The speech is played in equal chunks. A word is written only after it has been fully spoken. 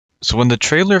So when the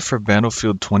trailer for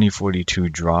Battlefield 2042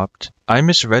 dropped, I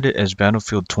misread it as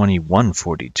Battlefield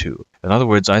 2142. In other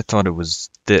words, I thought it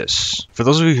was this. For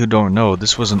those of you who don't know,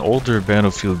 this was an older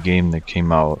Battlefield game that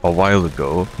came out a while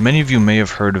ago. Many of you may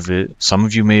have heard of it, some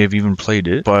of you may have even played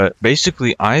it, but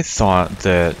basically I thought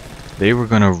that they were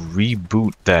gonna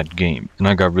reboot that game, and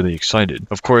I got really excited.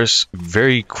 Of course,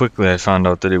 very quickly I found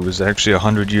out that it was actually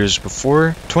 100 years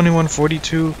before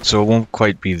 2142, so it won't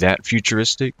quite be that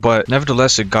futuristic, but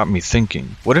nevertheless it got me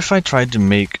thinking. What if I tried to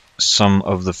make some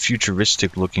of the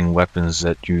futuristic looking weapons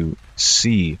that you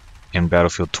see in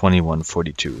Battlefield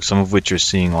 2142, some of which you're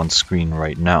seeing on screen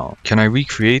right now? Can I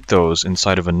recreate those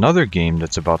inside of another game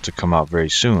that's about to come out very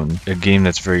soon, a game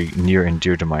that's very near and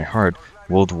dear to my heart,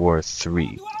 World War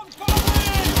 3.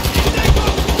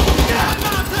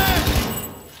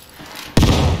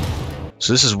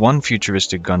 So this is one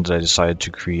futuristic gun that I decided to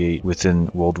create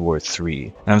within World War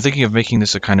 3. And I'm thinking of making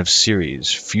this a kind of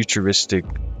series, futuristic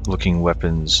looking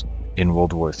weapons in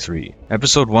World War 3.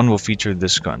 Episode 1 will feature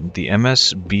this gun, the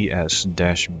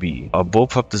MSBS-B, a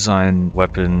bullpup design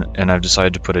weapon, and I've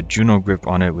decided to put a Juno grip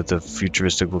on it with a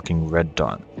futuristic looking red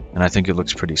dot. And I think it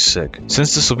looks pretty sick.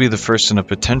 Since this will be the first in a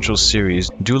potential series,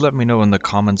 do let me know in the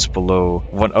comments below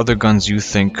what other guns you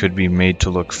think could be made to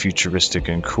look futuristic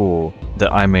and cool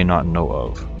that I may not know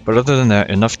of. But other than that,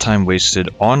 enough time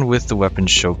wasted. On with the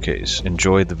weapons showcase.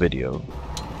 Enjoy the video.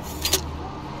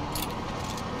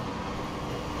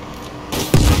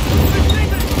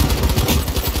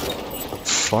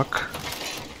 Fuck?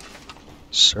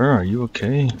 Sir, are you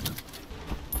okay?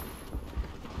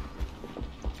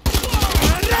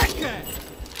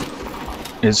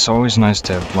 It's always nice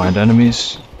to have blind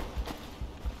enemies.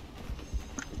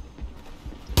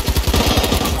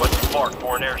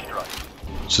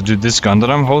 So dude, this gun that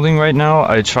I'm holding right now,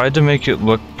 I tried to make it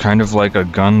look kind of like a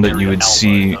gun that you would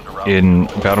see in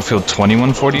Battlefield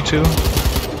 2142.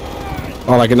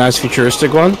 Oh, like a nice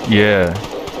futuristic one? Yeah.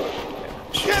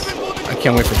 I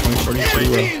can't wait for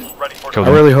 2042. I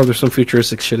really hope there's some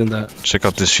futuristic shit in that. Check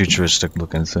out this futuristic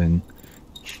looking thing.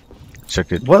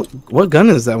 Check it. What gun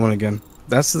is that one again?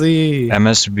 That's the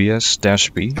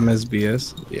MSBS-B.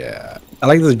 MSBS. Yeah. I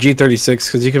like the G36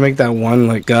 because you can make that one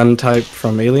like gun type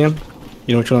from Alien.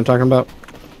 You know what I'm talking about?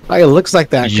 Like, it looks like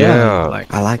that gun.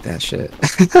 Like, I like that shit.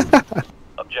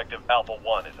 Objective Alpha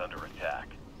 1 is under attack.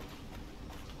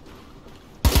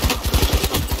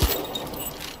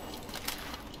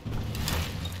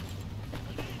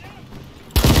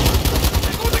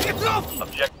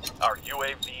 Our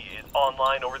UAV is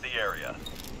online over the area.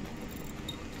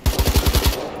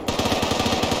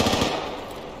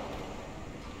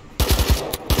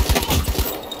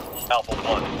 Alpha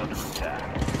 1 is under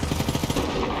attack.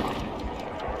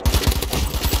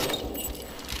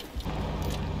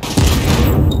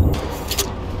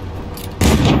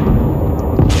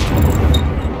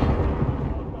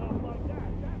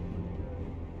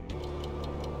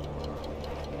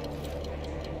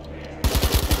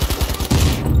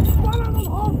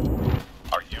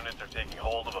 Our units are taking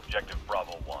hold of Objective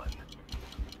Bravo 1.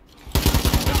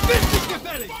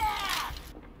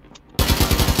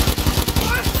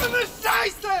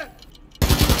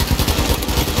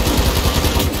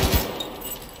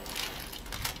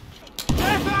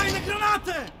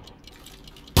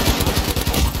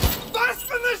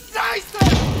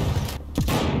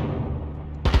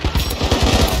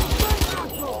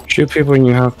 Shoot people when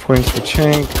you have points for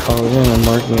tank. Call it in and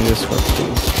mark me in this one,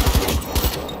 please.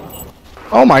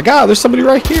 Oh my god, there's somebody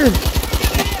right here!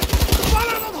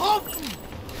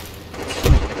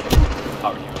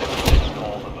 Our unit is taking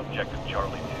hold of Objective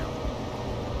Charlie 2.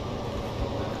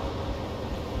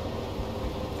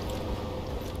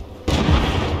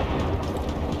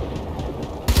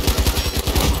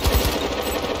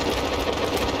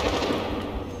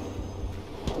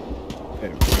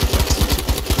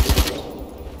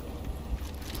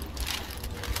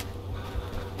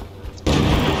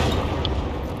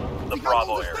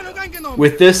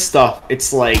 With this stuff,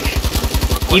 it's like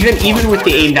even with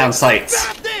the aim down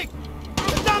sights. Did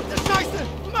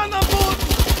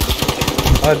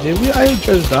I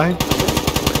just die?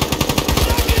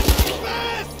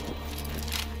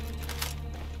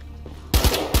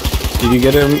 Did you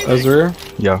get him, Azure?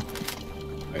 Yeah.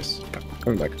 Nice.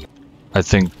 Coming back. I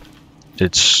think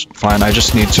it's fine. I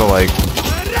just need to like...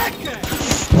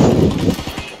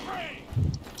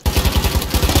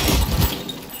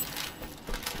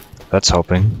 That's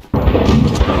helping.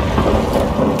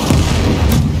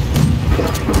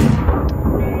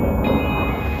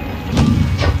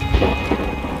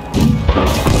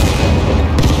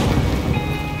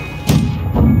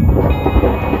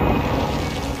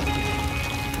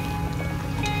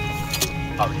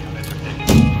 Our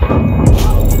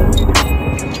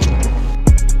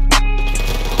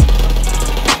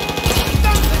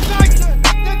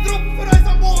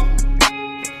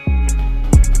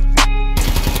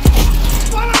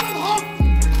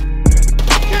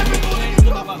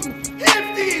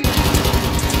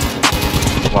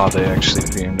Wow, they actually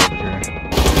beamed it.